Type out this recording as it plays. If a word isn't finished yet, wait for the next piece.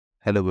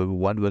Hello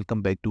everyone,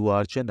 welcome back to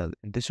our channel.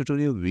 In this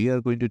tutorial, we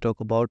are going to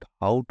talk about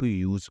how to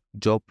use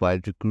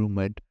Jobvite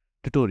Recruitment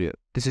tutorial.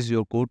 This is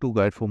your go-to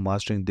guide for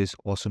mastering this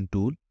awesome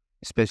tool,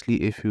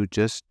 especially if you're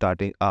just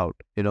starting out,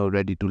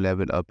 ready to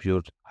level up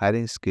your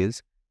hiring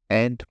skills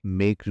and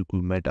make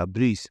recruitment a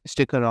breeze.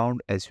 Stick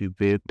around as we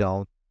break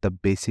down the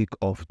basic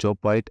of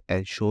Jobvite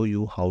and show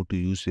you how to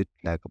use it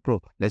like a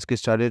pro. Let's get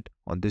started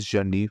on this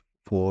journey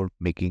for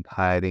making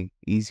hiring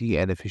easy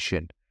and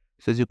efficient.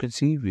 So as you can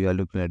see, we are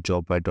looking at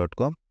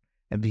jobvite.com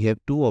and we have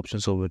two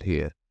options over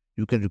here.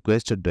 You can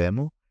request a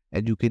demo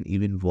and you can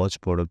even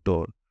watch product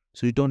tour.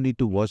 So you don't need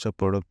to watch a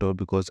product tour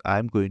because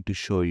I'm going to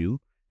show you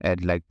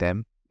and like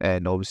them,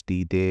 and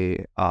obviously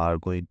they are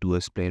going to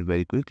explain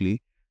very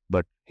quickly,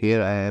 but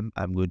here I'm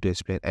going to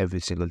explain every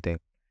single thing.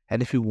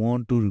 And if you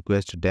want to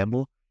request a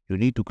demo, you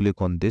need to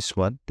click on this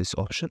one, this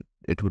option.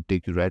 It would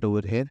take you right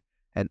over here,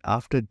 and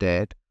after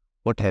that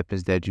what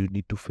happens that you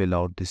need to fill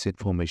out this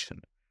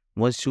information.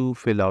 Once you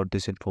fill out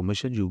this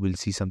information, you will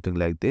see something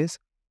like this,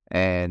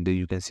 and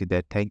you can see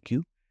that thank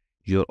you,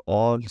 you're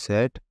all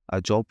set.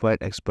 A Jobvite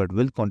expert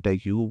will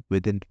contact you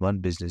within one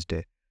business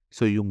day,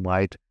 so you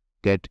might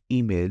get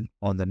email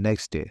on the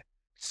next day.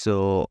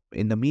 So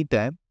in the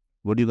meantime,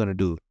 what you're gonna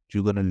do,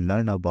 you're gonna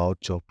learn about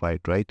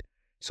Jobvite, right?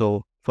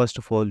 So first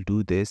of all,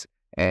 do this,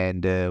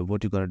 and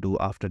what you're gonna do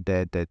after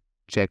that, that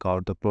check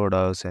out the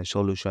products and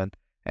solution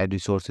and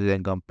resources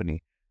and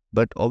company.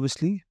 But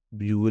obviously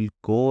you will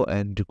go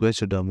and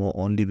request a demo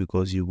only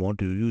because you want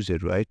to use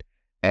it, right?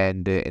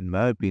 And in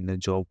my opinion,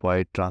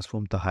 Jobvite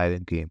transformed the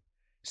hiring game.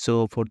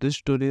 So for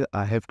this tutorial,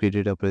 I have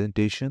created a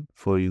presentation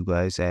for you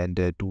guys, and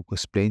to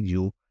explain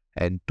you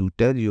and to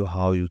tell you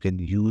how you can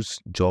use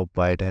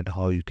Jobvite and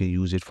how you can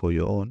use it for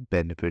your own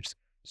benefits.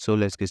 So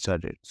let's get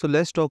started. So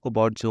let's talk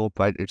about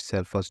Jobvite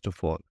itself first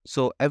of all.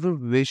 So ever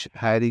wish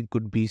hiring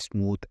could be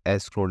smooth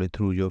as scrolling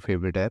through your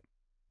favorite app?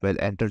 Well,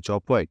 enter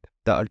Jobvite,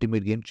 the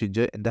ultimate game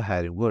changer in the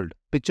hiring world.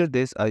 Picture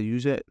this: a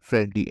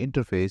user-friendly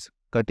interface,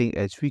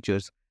 cutting-edge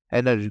features,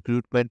 and a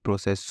recruitment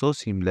process so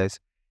seamless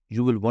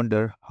you will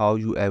wonder how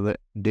you ever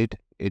did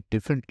it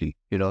differently.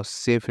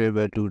 Say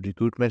farewell to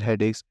recruitment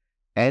headaches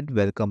and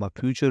welcome a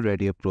future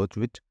ready approach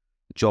with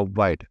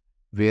Jobvite,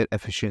 where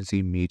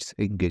efficiency meets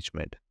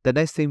engagement. The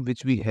next thing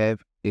which we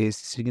have is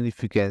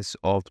significance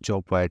of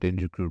Jobvite in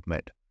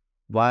recruitment.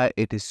 Why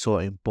it is so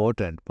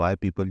important, why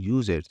people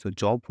use it. So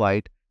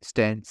Jobvite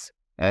stands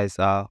as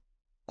a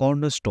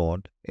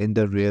cornerstone in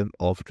the realm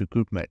of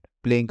recruitment,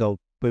 playing a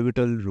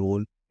pivotal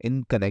role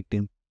in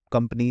connecting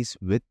companies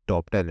with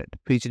top talent.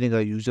 Featuring a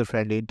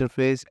user-friendly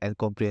interface and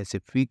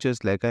comprehensive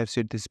features, like I've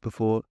said this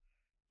before,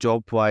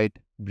 Jobvite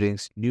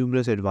brings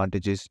numerous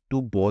advantages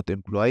to both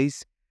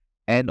employees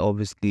and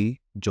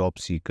obviously job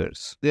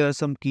seekers. There are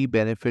some key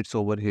benefits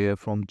over here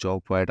from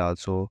Jobvite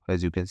also,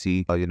 as you can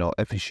see,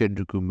 efficient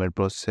recruitment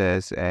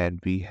process, and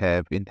we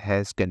have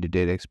enhanced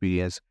candidate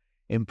experience,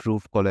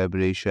 improved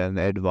collaboration,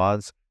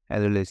 advanced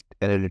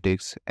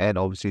analytics, and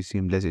obviously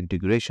seamless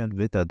integration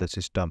with other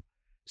systems.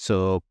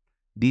 So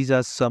these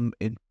are some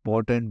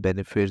important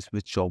benefits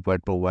which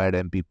Jobvite provide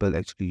and people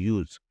actually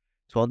use.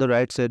 So on the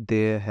right side,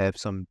 they have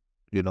some,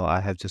 I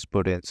have just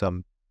put in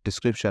some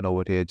description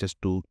over here just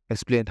to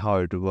explain how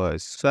it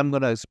works. So I'm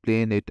going to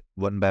explain it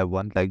one by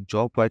one. Like,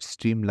 Jobvite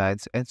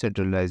streamlines and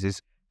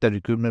centralizes the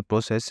recruitment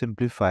process,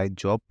 simplifying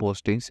job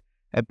postings,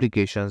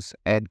 applications,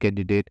 and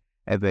candidate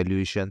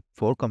evaluation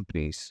for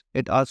companies.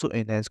 It also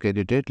enhances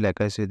candidate,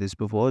 like I said this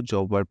before.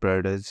 Jobvite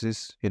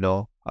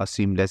prioritizes, a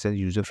seamless and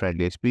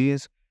user-friendly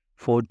experience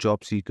for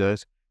job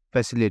seekers,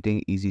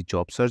 facilitating easy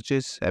job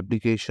searches,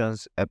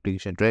 applications,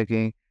 application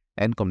tracking,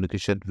 and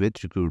communication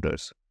with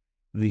recruiters.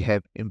 We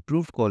have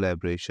improved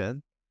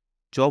collaboration.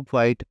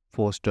 Jobvite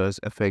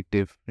fosters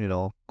effective,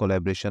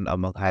 collaboration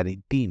among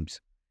hiring teams,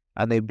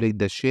 enabling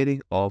the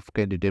sharing of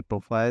candidate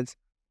profiles,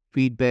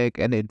 feedback,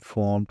 and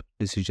informed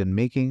decision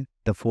making.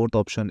 The fourth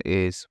option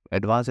is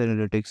advanced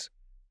analytics.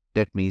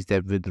 That means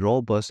that with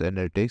robust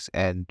analytics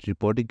and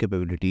reporting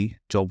capability,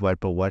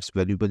 Jobvite provides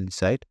valuable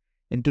insight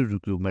into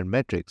recruitment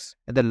metrics.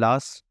 And the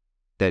last,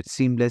 that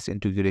seamless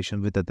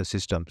integration with other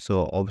systems.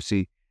 So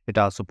obviously it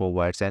also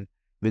provides, and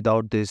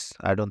without this,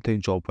 I don't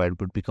think Jobvite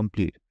would be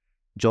complete.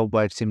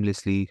 Jobvite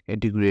seamlessly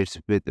integrates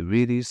with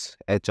various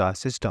HR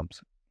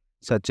systems,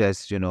 such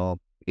as,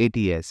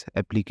 ATS,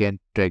 applicant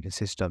tracking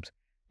systems,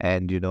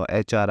 and,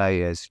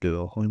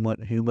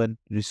 HRIS, human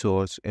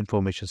resource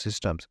information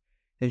systems,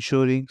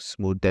 ensuring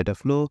smooth data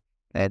flow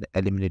and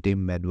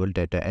eliminating manual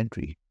data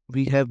entry.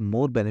 We have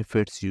more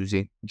benefits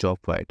using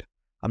Jobvite.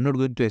 I'm not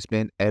going to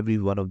explain every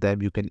one of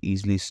them. You can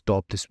easily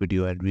stop this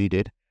video and read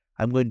it.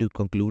 I'm going to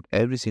conclude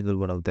every single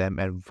one of them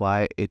and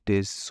why it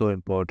is so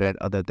important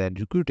other than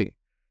recruiting.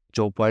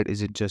 Jobvite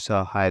isn't just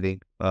a hiring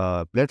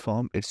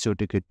platform, it's your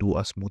ticket to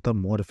a smoother,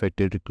 more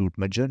effective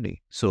recruitment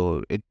journey.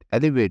 So it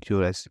elevates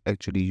your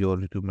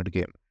recruitment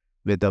game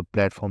with a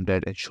platform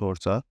that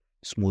ensures a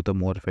smoother,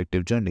 more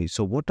effective journey.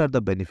 So what are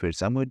the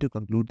benefits? I'm going to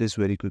conclude this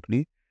very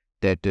quickly.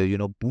 That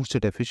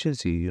boosted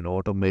efficiency,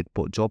 automate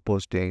job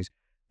postings,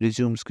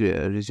 resume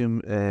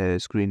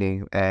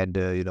screening, and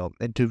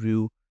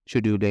interview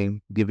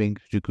scheduling, giving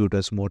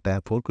recruiters more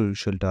time for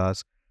crucial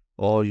tasks,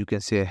 or you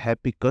can say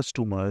happy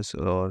customers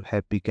or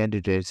happy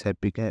candidates,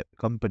 happy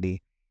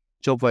company.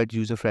 Jobvite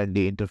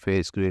user-friendly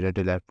interface create a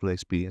delightful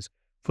experience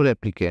for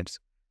applicants,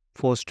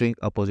 fostering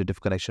a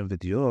positive connection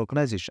with your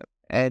organization.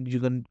 And you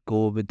can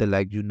go with the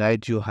like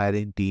unite your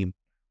hiring team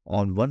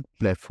on one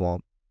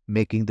platform,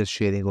 making the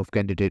sharing of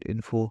candidate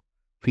info,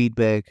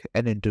 feedback,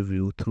 and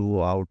interview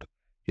throughout,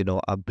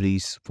 a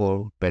breeze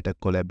for better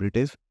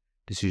collaborative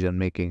decision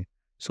making.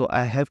 So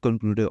I have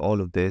concluded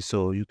all of this,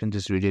 so you can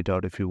just read it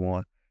out if you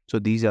want. So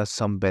these are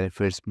some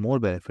benefits, more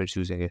benefits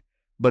using it.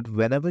 But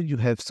whenever you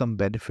have some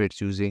benefits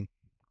using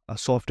a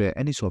software,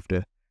 any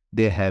software,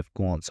 they have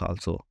cons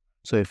also.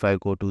 So if I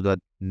go to the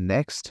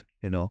next,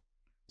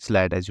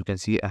 slide, as you can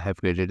see, I have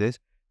created this.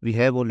 We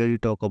have already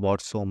talked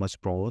about so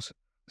much pros.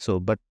 So,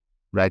 but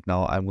right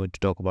now I'm going to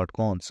talk about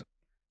cons.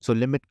 So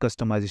limit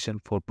customization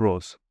for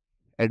pros.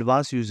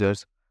 Advanced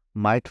users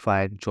might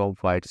find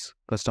Jobvite's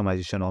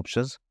customization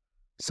options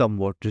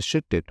somewhat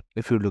restricted.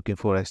 If you're looking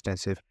for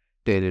extensive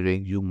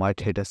tailoring, you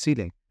might hit a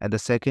ceiling. And the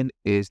second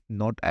is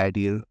not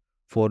ideal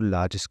for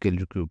large scale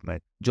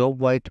recruitment.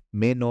 Jobvite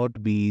may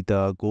not be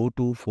the go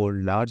to for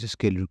large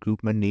scale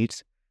recruitment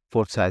needs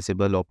for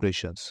sizable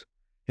operations.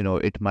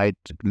 It might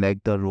lack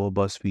the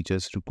robust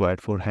features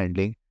required for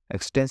handling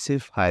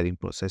extensive hiring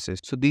processes.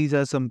 So these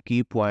are some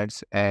key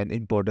points and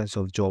importance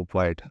of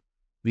Jobvite.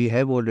 We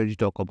have already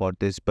talked about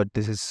this, but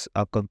this is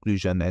a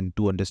conclusion and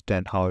to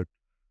understand how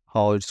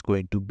it's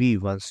going to be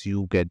once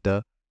you get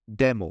the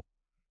demo.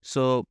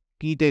 So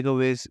key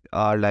takeaways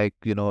are like,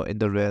 in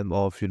the realm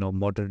of,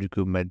 modern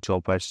recruitment,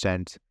 Jobvite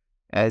stands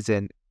as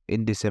an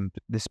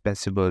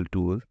indispensable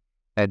tool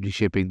at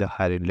reshaping the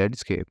hiring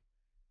landscape.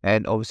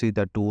 And obviously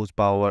the tools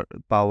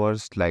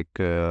powers like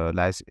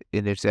lies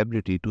in its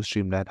ability to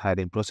streamline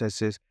hiring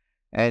processes.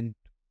 And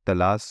the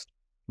last,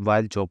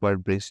 while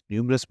Jobvite brings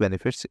numerous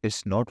benefits,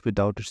 it's not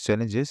without its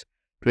challenges.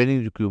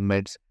 Training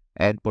recruitments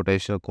and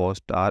potential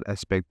costs are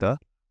aspect the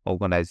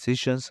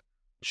organizations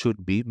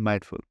should be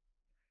mindful.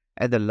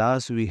 And the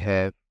last we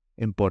have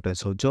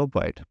importance of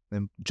Jobvite.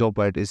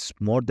 Jobvite is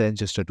more than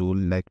just a tool,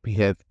 like we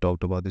have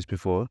talked about this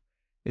before.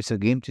 It's a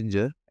game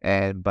changer,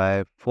 and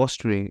by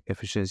fostering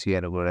efficiency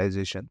and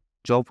organization,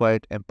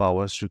 Jobvite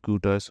empowers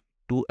recruiters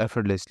to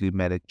effortlessly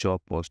manage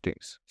job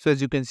postings. So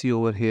as you can see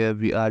over here,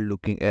 we are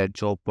looking at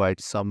Jobvite,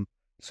 some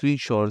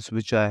screenshots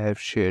which I have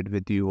shared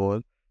with you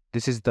all.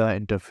 This is the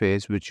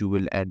interface which you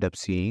will end up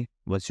seeing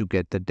once you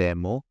get the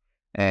demo.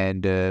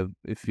 And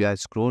if you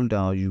scroll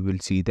down, you will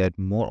see that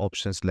more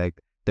options like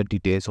the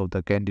details of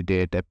the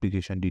candidate,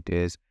 application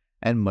details,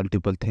 and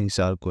multiple things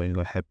are going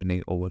or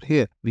happening over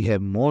here. We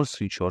have more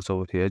screenshots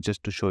over here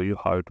just to show you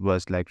how it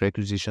was, like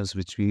requisitions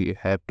which we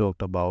have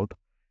talked about,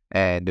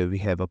 and we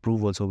have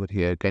approvals over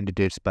here,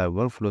 candidates by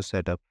workflow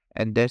setup,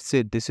 and that's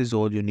it. This is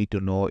all you need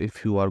to know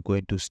if you are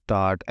going to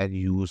start and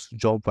use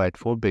Jobvite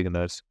for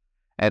beginners.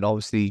 And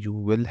obviously you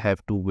will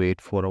have to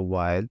wait for a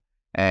while,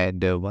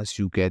 and once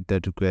you get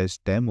the request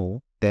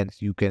demo, then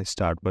you can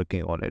start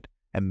working on it.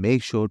 And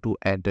make sure to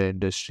enter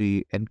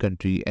industry and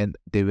country, and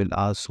they will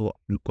also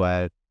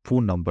require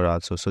phone number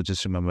also. So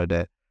just remember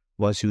that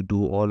once you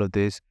do all of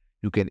this,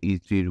 you can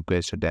easily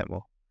request a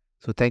demo.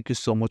 So thank you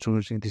so much for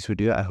watching this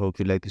video. I hope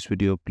you like this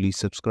video. Please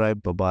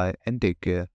subscribe. Bye bye and take care.